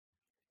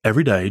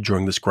Every day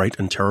during this great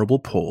and terrible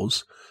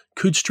pause,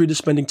 Coode Street is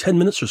spending 10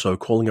 minutes or so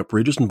calling up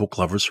readers and book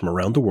lovers from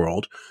around the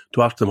world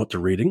to ask them what they're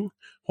reading,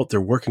 what they're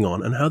working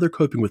on, and how they're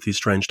coping with these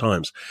strange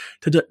times.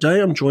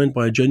 Today I'm joined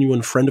by a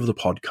genuine friend of the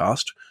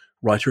podcast,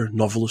 writer,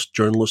 novelist,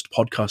 journalist,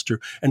 podcaster,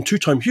 and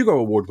two-time Hugo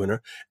Award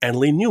winner,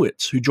 Annalee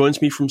Newitz, who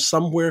joins me from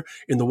somewhere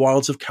in the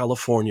wilds of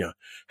California.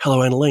 Hello,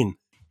 Annalee.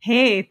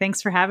 Hey,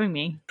 thanks for having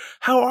me.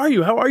 How are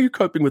you? How are you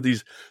coping with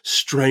these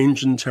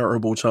strange and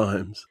terrible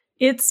times?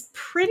 It's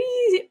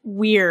pretty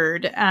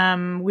weird.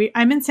 I'm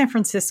in San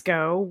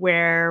Francisco,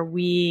 where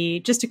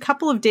we just a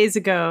couple of days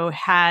ago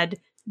had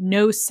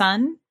no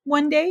sun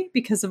one day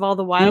because of all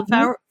the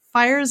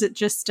wildfires. It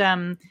just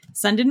sun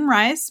didn't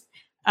rise.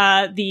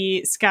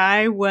 The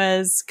sky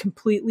was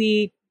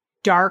completely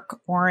dark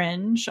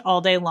orange all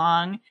day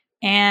long,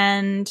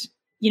 and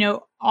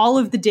all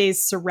of the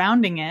days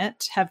surrounding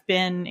it have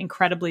been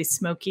incredibly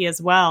smoky as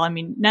well. I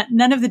mean,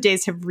 none of the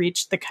days have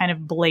reached the kind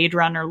of Blade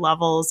Runner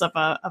levels of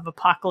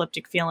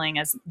apocalyptic feeling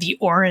as the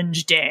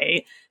orange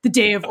day, the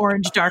day of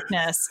orange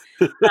darkness.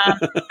 But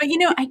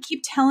I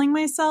keep telling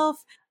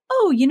myself,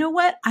 oh, you know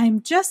what?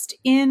 I'm just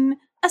in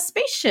a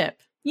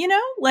spaceship.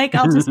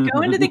 I'll just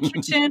go into the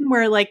kitchen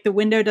where the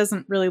window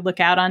doesn't really look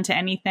out onto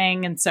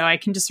anything. And so I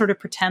can just sort of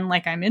pretend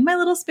like I'm in my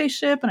little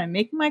spaceship and I'm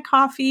making my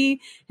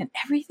coffee and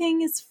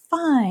everything is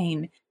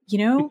fine.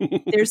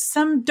 There's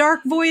some dark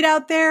void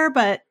out there,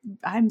 but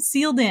I'm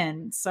sealed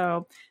in.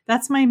 So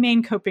that's my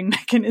main coping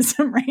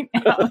mechanism right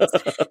now.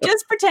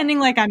 Just pretending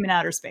like I'm in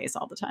outer space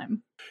all the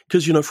time.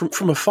 Because,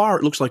 from afar,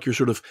 it looks like you're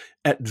sort of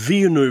at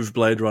Villeneuve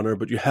Blade Runner,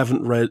 but you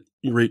haven't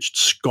reached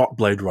Scott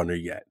Blade Runner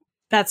yet.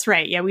 That's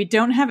right. Yeah, we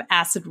don't have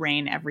acid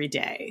rain every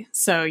day.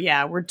 So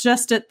yeah, we're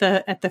just at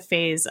the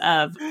phase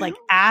of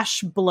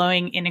ash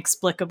blowing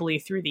inexplicably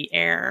through the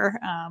air,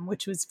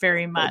 which was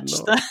very much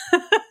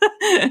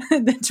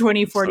the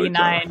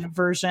 2049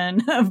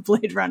 version of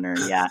Blade Runner.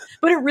 Yeah,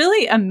 but it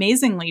really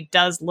amazingly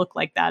does look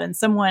like that. And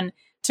someone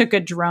took a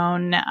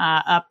drone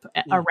up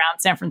around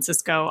San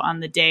Francisco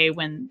on the day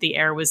when the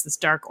air was this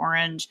dark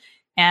orange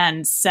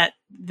and set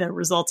the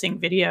resulting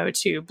video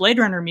to Blade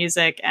Runner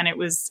music. And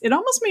it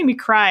almost made me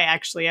cry,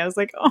 actually. I was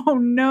like, oh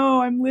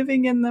no, I'm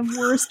living in the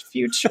worst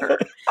future.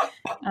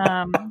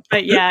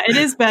 But yeah, it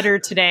is better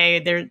today.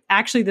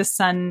 The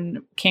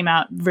sun came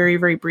out very,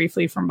 very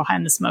briefly from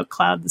behind the smoke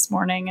cloud this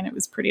morning, and it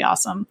was pretty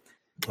awesome.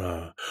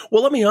 Well,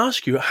 let me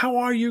ask you, how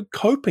are you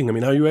coping? I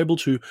mean, are you able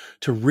to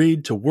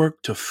read, to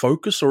work, to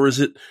focus, or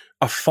is it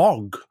a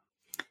fog?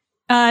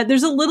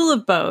 There's a little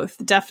of both.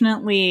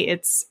 Definitely,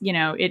 it's,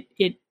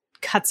 it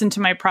cuts into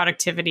my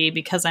productivity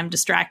because I'm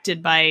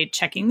distracted by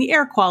checking the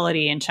air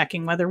quality and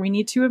checking whether we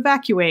need to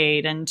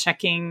evacuate and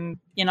checking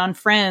in on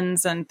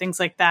friends and things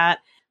like that.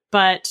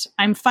 But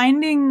I'm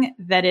finding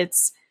that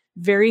it's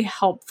very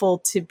helpful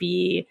to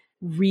be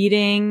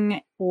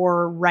reading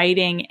or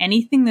writing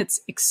anything that's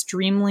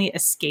extremely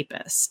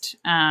escapist.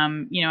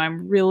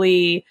 I'm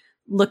really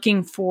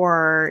looking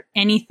for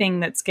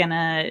anything that's going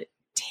to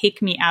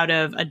take me out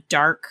of a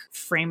dark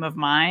frame of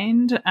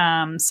mind.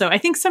 So I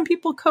think some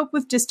people cope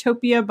with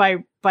dystopia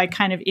by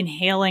kind of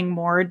inhaling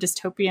more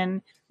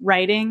dystopian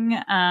writing.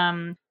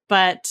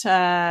 But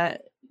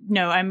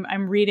no,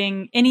 I'm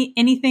reading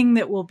anything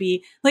that will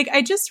be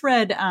I just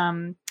read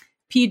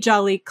P.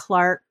 Jolly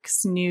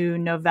Clark's new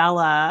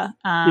novella,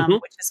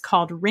 which is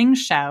called Ring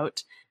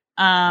Shout.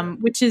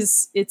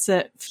 He's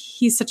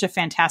such a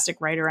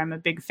fantastic writer. I'm a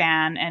big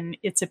fan. And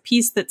it's a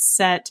piece that's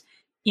set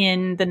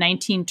in the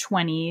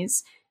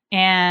 1920s.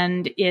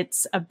 And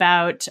it's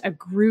about a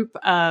group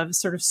of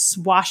sort of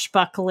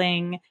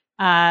swashbuckling,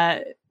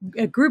 they're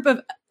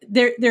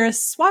a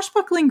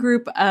swashbuckling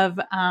group of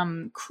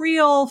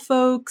Creole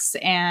folks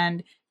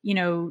and,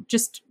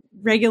 just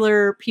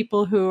regular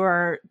people who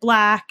are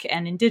Black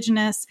and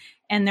Indigenous.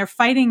 And they're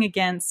fighting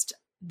against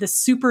the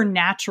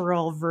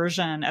supernatural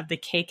version of the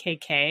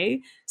KKK.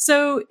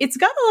 So it's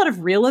got a lot of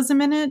realism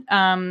in it.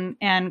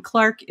 And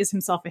Clark is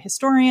himself a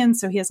historian,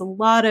 so he has a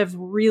lot of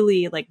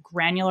really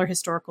granular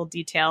historical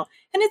detail.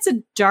 And it's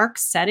a dark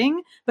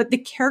setting, but the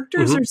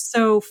characters are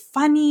so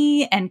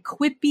funny and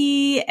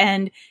quippy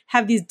and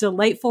have these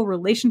delightful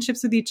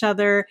relationships with each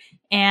other.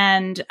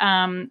 And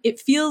it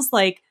feels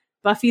like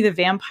Buffy the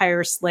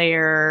Vampire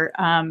Slayer,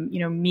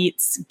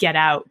 meets Get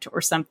Out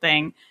or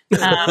something.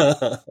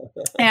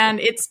 And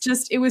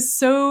it was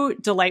so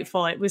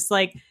delightful. It was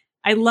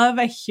I love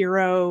a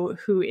hero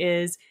who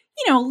is,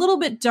 a little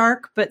bit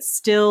dark, but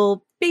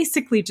still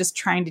basically just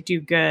trying to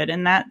do good.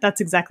 And that's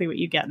exactly what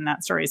you get in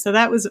that story. So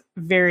that was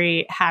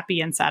very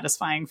happy and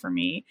satisfying for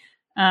me.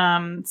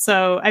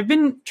 So I've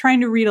been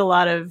trying to read a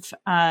lot of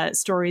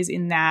stories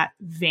in that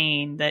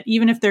vein, that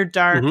even if they're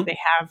dark, they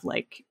have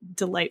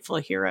delightful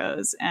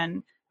heroes.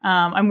 And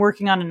I'm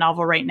working on a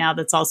novel right now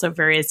that's also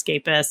very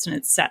escapist, and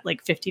it's set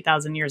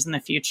 50,000 years in the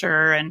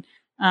future. And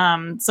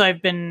so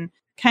I've been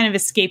kind of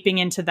escaping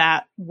into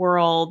that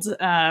world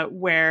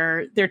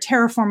where they're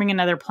terraforming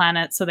another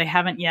planet. So they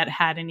haven't yet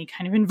had any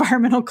kind of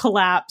environmental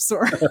collapse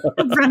or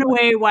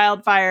runaway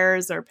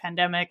wildfires or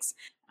pandemics.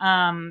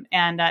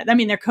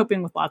 They're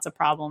coping with lots of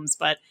problems,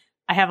 but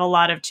I have a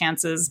lot of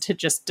chances to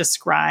just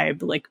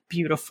describe like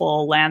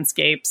beautiful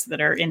landscapes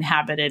that are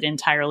inhabited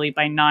entirely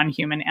by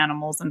non-human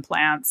animals and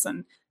plants.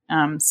 And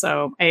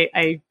so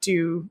I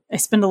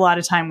spend a lot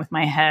of time with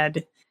my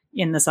head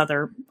on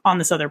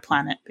this other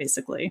planet,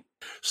 basically.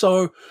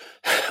 So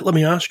let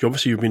me ask you,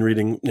 obviously you've been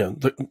reading,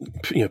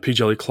 P.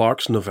 Djeli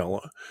Clark's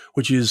novella,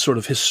 which is sort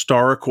of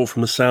historical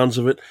from the sounds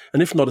of it,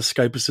 and if not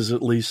escapist, is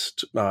at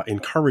least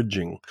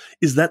encouraging.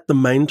 Is that the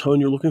main tone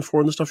you're looking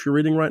for in the stuff you're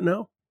reading right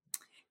now?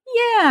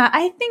 Yeah,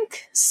 I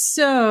think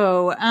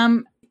so.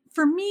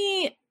 For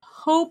me,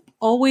 hope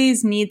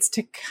always needs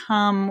to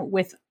come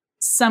with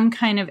some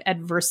kind of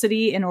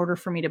adversity in order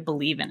for me to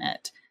believe in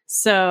it.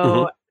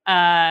 So,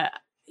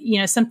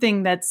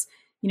 something that's,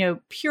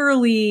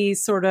 purely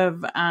sort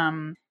of,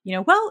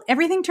 well,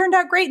 everything turned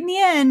out great in the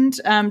end,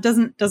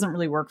 doesn't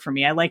really work for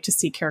me. I like to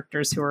see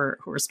characters who are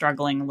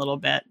struggling a little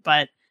bit,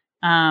 but,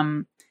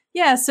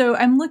 so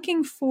I'm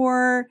looking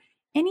for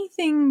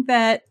anything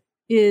that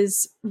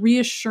is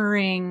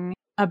reassuring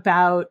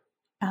about,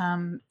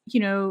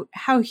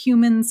 how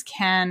humans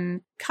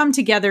can come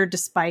together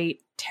despite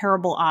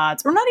terrible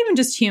odds, or not even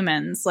just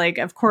humans. Like,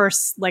 of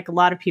course, like a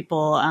lot of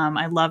people,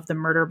 I love the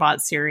Murderbot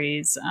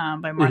series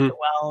by Martha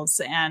Wells,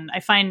 and I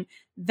find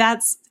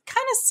that's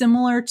kind of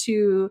similar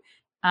to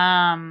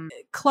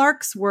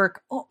Clark's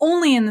work,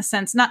 only in the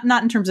sense, not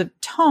in terms of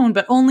tone,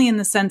 but only in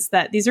the sense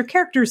that these are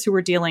characters who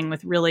are dealing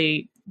with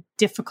really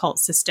difficult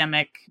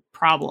systemic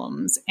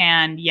problems,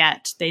 and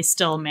yet they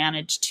still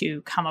manage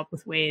to come up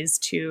with ways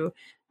to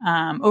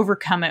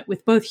overcome it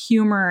with both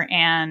humor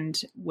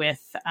and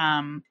with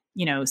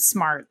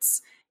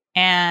smarts.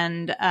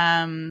 And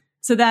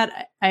so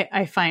that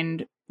I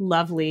find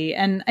lovely.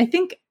 And I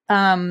think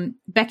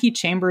Becky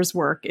Chambers'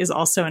 work is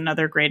also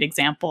another great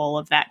example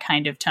of that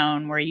kind of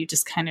tone, where you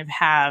just kind of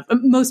have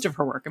most of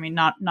her work. I mean,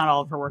 not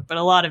all of her work, but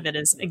a lot of it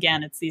is,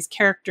 again, it's these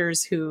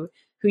characters who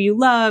you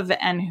love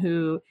and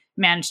who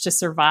manage to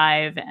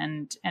survive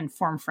and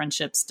form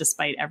friendships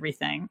despite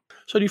everything.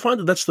 So do you find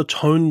that that's the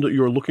tone that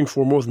you're looking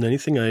for more than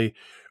anything, a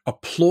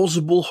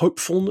plausible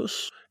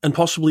hopefulness, and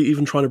possibly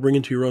even trying to bring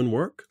into your own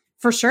work?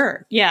 For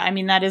sure. Yeah. I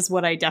mean, that is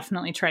what I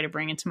definitely try to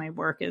bring into my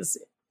work. Is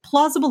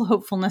plausible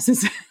hopefulness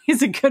is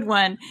a good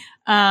one,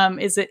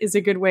 is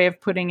a good way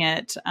of putting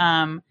it.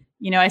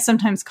 I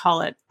sometimes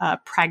call it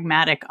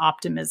pragmatic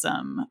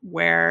optimism,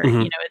 where,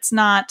 it's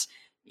not,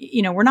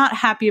 we're not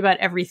happy about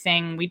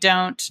everything. We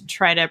don't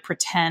try to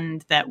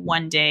pretend that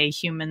one day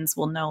humans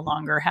will no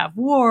longer have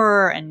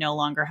war and no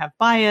longer have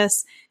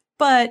bias,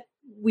 but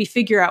we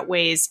figure out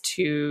ways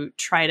to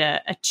try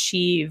to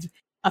achieve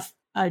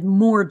a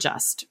more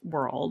just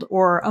world,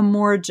 or a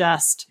more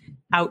just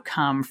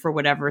outcome for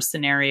whatever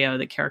scenario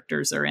the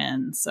characters are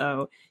in.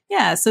 So,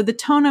 so the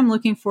tone I'm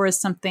looking for is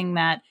something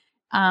that,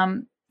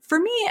 for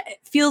me, it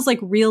feels like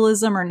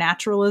realism or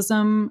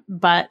naturalism,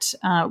 but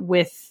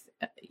with,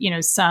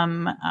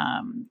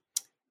 some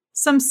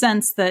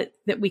sense that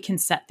we can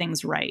set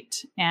things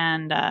right.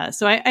 And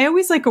so I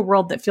always like a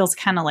world that feels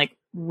kind of like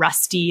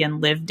rusty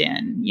and lived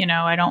in.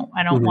 I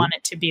don't want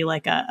it to be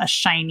like a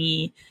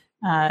shiny,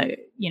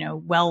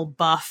 well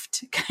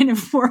buffed kind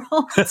of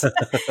world.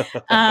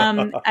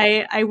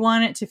 I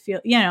want it to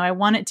feel, I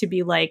want it to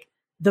be like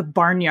the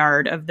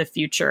barnyard of the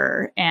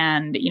future.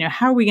 And,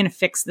 how are we going to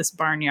fix this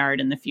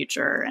barnyard in the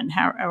future? And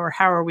how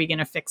are we going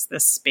to fix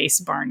this space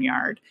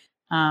barnyard?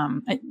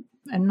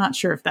 I'm not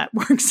sure if that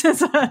works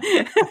as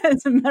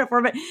a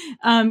metaphor, but,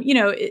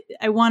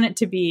 I want it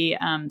to be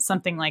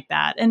something like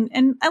that.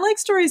 And I like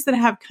stories that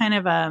have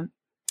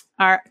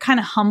are kind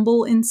of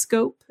humble in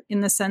scope, in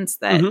the sense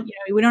that,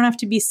 we don't have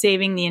to be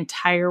saving the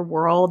entire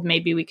world.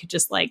 Maybe we could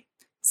just like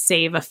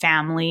save a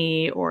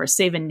family or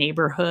save a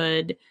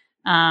neighborhood.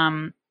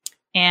 And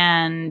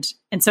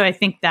so I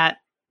think that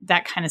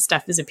kind of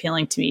stuff is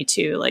appealing to me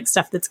too, like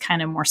stuff that's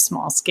kind of more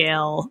small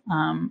scale.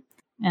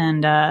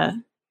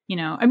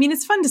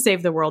 It's fun to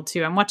save the world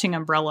too. I'm watching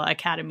Umbrella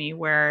Academy,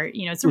 where,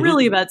 it's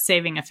really about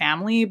saving a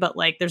family, but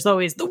like there's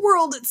always the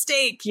world at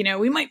stake.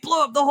 We might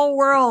blow up the whole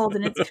world.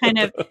 And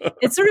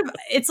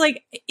it's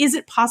like, is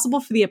it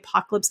possible for the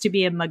apocalypse to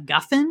be a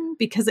MacGuffin?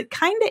 Because it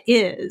kind of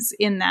is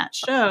in that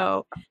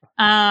show.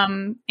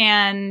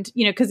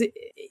 Because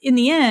in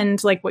the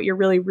end, like what you're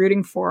really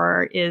rooting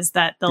for is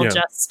that they'll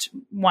just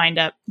wind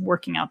up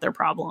working out their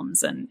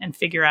problems and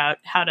figure out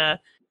how to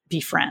be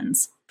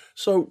friends.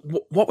 So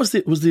what was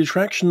the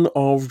attraction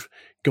of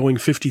going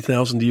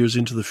 50,000 years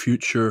into the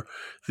future,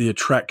 the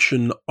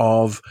attraction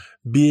of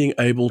being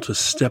able to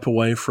step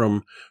away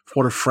from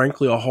what are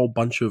frankly a whole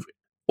bunch of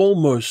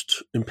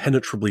almost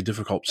impenetrably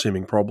difficult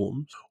seeming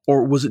problems?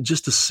 Or was it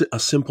just a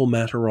simple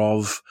matter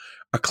of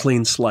a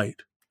clean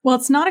slate? Well,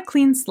 it's not a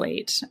clean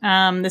slate.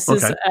 This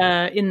is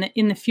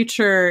in the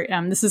future.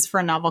 This is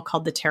for a novel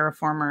called The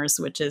Terraformers,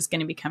 which is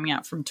going to be coming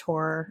out from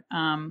Tor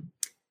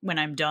when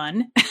I'm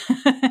done,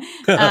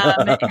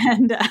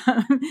 and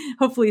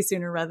hopefully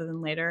sooner rather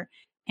than later.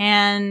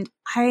 And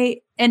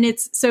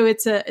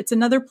it's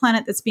another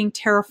planet that's being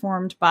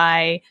terraformed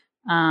by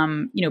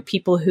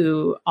people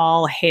who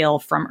all hail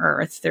from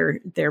Earth.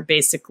 They're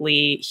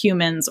basically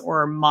humans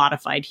or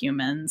modified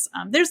humans.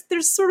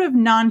 There's sort of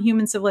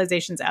non-human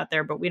civilizations out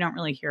there, but we don't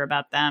really hear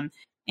about them.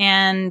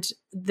 And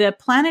the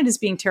planet is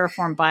being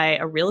terraformed by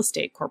a real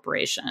estate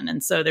corporation.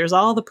 And so there's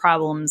all the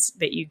problems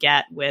that you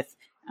get with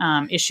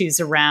issues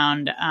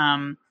around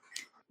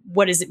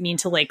what does it mean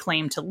to lay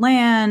claim to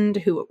land,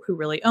 who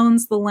really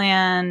owns the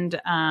land.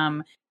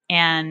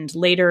 And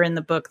later in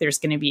the book, there's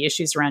going to be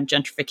issues around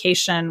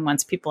gentrification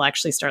once people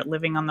actually start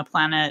living on the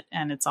planet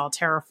and it's all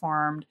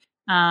terraformed.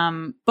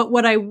 But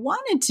what I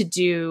wanted to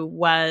do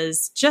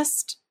was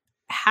just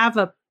have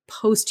a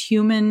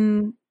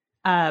post-human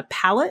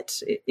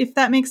palette, if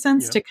that makes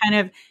sense, to kind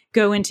of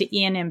go into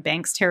Ian M.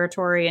 Banks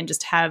territory and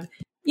just have,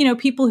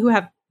 people who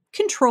have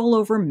control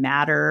over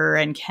matter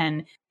and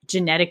can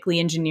genetically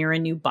engineer a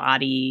new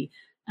body.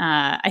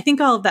 I think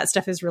all of that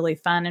stuff is really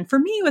fun. And for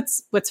me,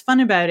 what's fun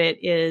about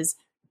it is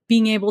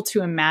being able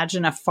to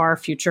imagine a far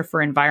future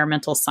for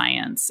environmental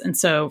science. And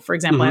so, for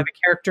example, I have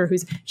a character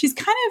she's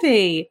kind of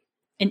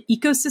an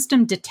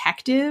ecosystem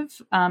detective.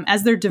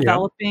 As they're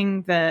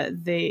developing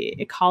the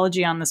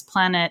ecology on this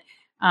planet,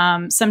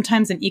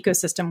 sometimes an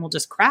ecosystem will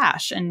just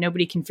crash and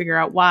nobody can figure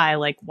out why.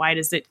 Like, why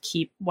is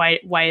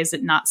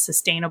it not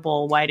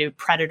sustainable? Why do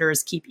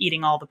predators keep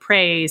eating all the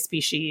prey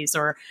species?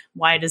 Or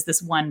why does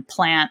this one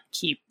plant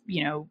keep,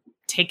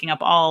 taking up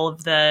all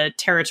of the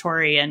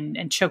territory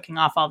and choking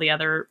off all the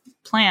other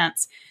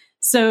plants?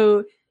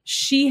 So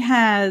she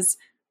has,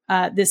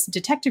 this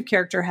detective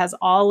character has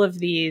all of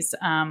these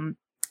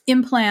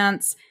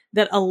implants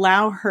that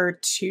allow her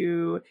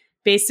to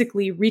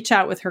basically reach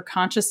out with her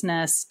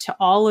consciousness to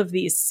all of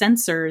these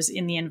sensors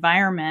in the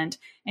environment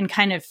and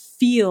kind of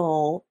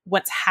feel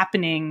what's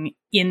happening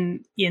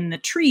in the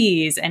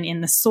trees and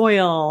in the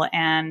soil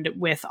and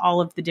with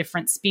all of the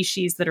different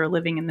species that are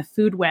living in the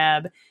food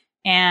web,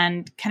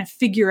 and kind of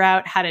figure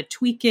out how to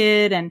tweak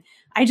it. And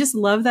I just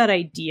love that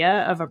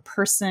idea of a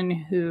person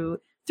who,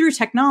 through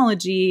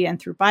technology and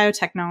through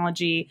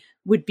biotechnology,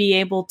 would be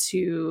able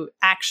to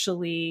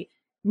actually,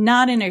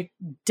 not in a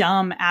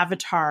dumb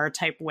Avatar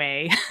type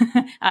way,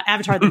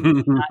 Avatar the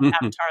movie, not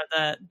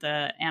Avatar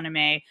the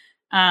anime,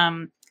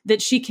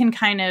 that she can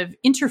kind of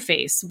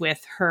interface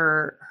with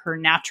her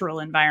natural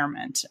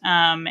environment.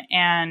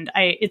 And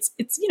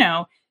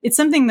it's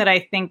something that I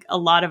think a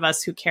lot of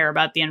us who care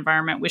about the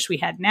environment wish we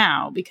had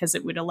now, because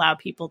it would allow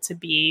people to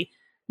be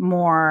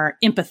more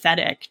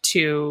empathetic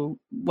to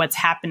what's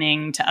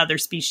happening to other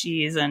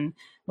species and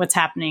what's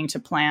happening to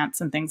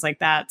plants and things like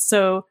that.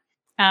 So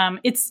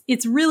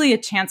it's really a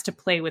chance to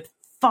play with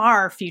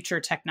far future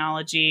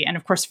technology. And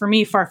of course, for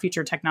me, far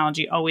future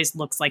technology always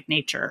looks like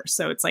nature.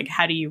 So it's like,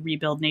 how do you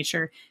rebuild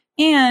nature?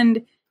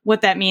 And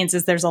what that means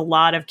is there's a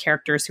lot of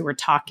characters who are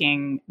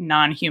talking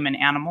non-human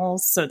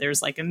animals. So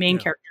there's like a main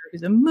character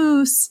who's a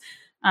moose.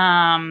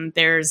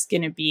 There's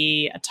going to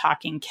be a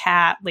talking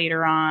cat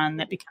later on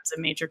that becomes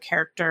a major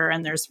character.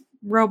 And there's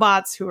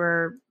robots who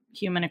are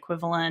human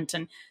equivalent.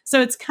 And so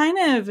it's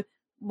kind of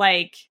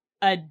like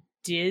a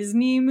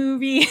Disney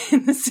movie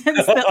in the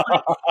sense that,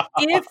 like,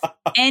 if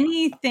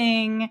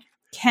anything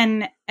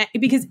can,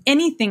 because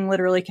anything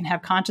literally can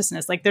have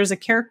consciousness. Like, there's a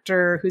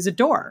character who's a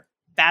door.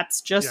 That's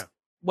just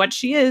what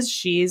she is.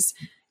 She's,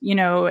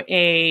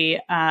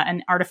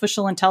 an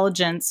artificial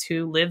intelligence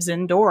who lives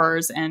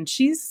indoors, and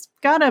she's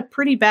got a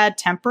pretty bad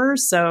temper.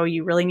 So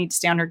you really need to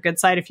stay on her good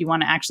side if you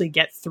want to actually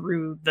get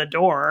through the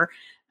door.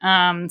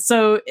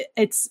 So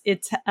it's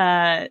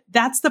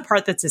that's the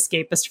part that's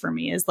escapist for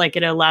me, is like,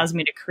 it allows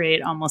me to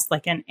create almost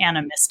like an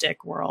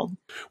animistic world.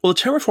 Well, the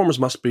Terraformers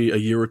must be a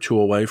year or two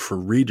away for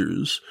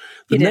readers.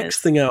 The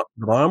next thing out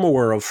that I'm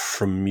aware of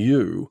from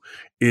you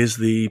is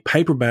the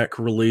paperback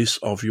release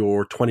of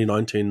your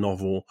 2019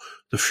 novel,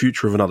 The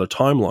Future of Another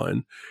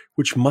Timeline,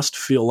 which must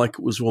feel like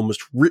it was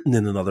almost written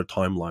in another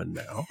timeline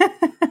now.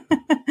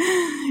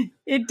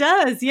 It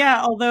does.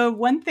 Yeah. Although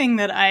one thing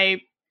that I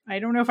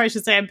don't know if I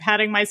should say I'm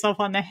patting myself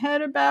on the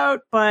head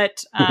about,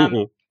 but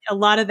a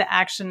lot of the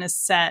action is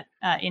set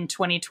in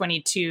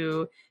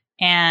 2022,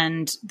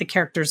 and the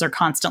characters are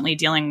constantly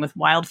dealing with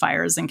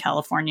wildfires in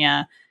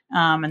California.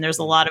 And there's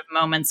a lot of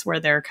moments where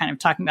they're kind of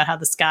talking about how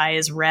the sky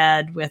is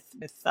red with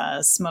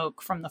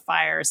smoke from the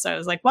fire. So I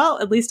was like, well,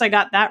 at least I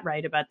got that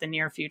right about the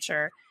near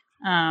future.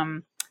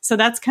 So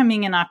that's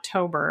coming in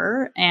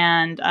October,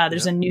 and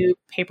there's a new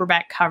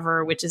paperback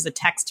cover, which is a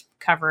text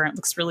cover. And it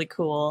looks really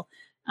cool.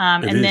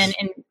 And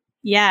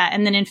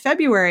then in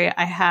February,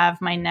 I have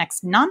my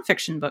next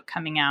nonfiction book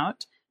coming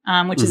out,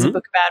 which is a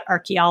book about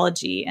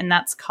archaeology, and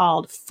that's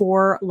called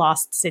Four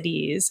Lost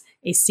Cities: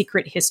 A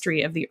Secret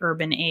History of the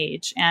Urban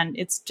Age. And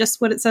it's just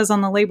what it says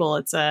on the label.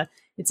 It's a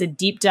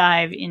deep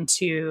dive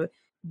into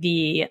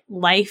the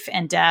life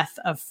and death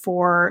of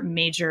four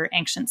major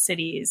ancient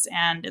cities,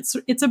 and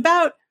it's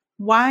about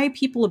why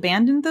people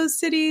abandoned those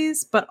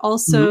cities, but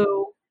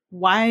also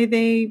why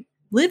they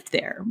lived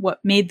there,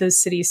 what made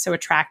those cities so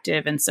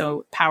attractive and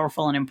so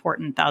powerful and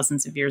important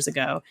thousands of years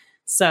ago.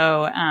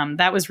 So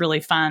that was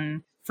really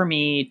fun for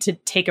me to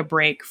take a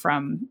break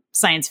from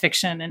science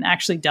fiction and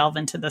actually delve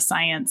into the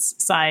science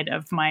side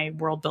of my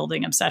world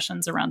building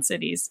obsessions around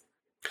cities.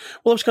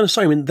 Well, I was going to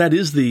say, I mean, that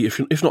is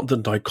if not the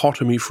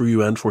dichotomy for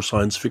you and for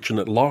science fiction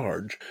at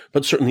large,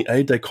 but certainly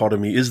a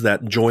dichotomy is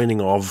that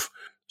joining of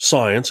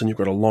science, and you've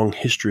got a long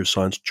history of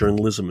science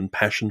journalism and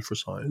passion for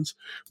science,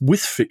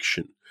 with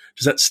fiction.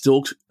 Does that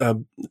still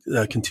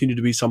continue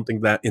to be something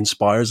that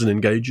inspires and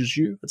engages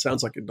you? It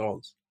sounds like it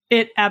does.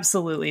 It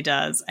absolutely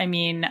does. I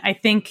mean, I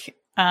think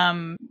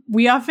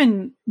we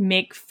often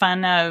make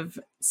fun of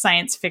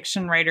science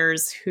fiction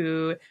writers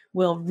who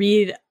will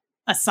read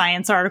a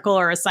science article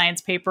or a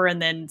science paper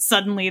and then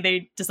suddenly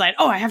they decide,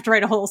 oh, I have to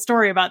write a whole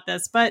story about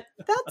this. But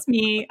that's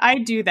me. I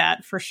do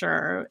that for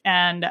sure.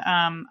 And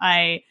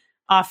I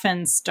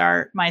often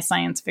start my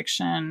science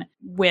fiction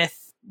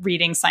with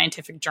reading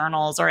scientific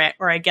journals, or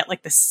I get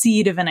like the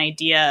seed of an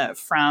idea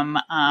from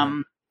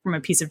a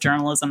piece of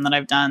journalism that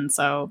I've done.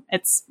 So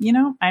it's,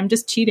 I'm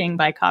just cheating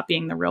by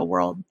copying the real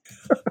world.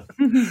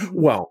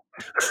 Well,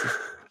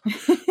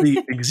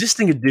 the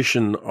existing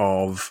edition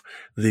of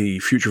The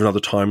Future of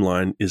Another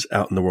Timeline is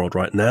out in the world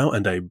right now,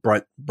 and a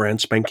bright, brand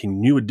spanking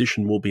new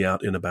edition will be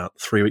out in about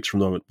 3 weeks from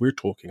the moment we're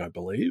talking, I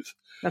believe.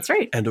 That's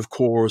right. And of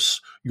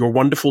course, your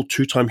wonderful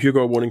 2-time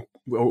Hugo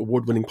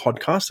award-winning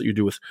podcast that you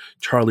do with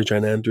Charlie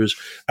Jane Anders,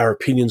 Our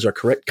Opinions Are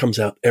Correct, comes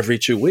out every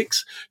 2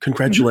 weeks.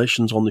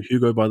 Congratulations on the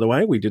Hugo, by the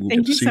way. We didn't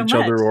get to see each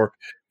other or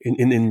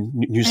in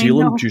New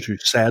Zealand due to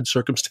sad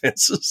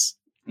circumstances.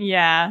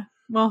 Yeah.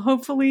 Well,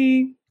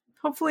 hopefully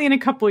in a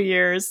couple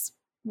years,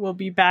 we'll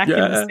be back in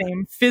the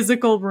same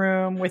physical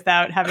room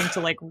without having to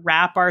like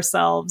wrap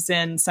ourselves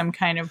in some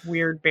kind of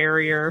weird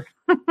barrier.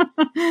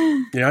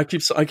 Yeah, I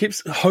keep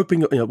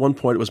hoping at one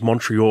point it was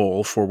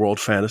Montreal for World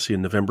Fantasy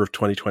in November of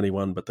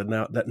 2021, but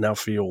that now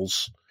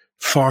feels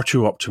far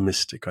too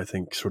optimistic, I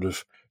think, sort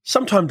of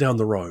sometime down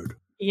the road.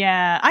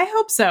 Yeah, I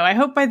hope so. I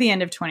hope by the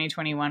end of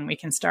 2021 we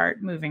can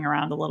start moving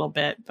around a little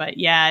bit. But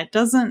yeah, it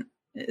doesn't,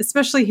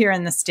 especially here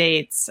in the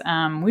States,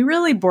 we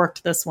really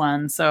borked this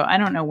one. So I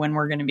don't know when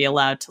we're going to be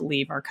allowed to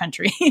leave our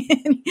country.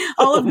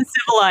 All of the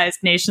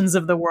civilized nations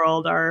of the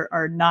world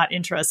are not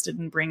interested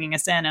in bringing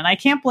us in. And I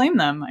can't blame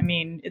them. I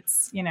mean,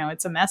 it's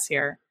a mess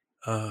here.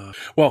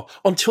 Well,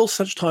 until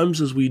such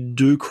times as we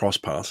do cross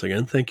paths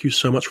again, thank you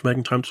so much for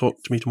making time to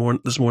talk to me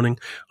this morning.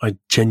 I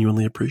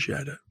genuinely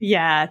appreciate it.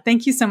 Yeah.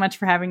 Thank you so much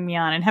for having me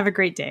on, and have a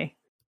great day.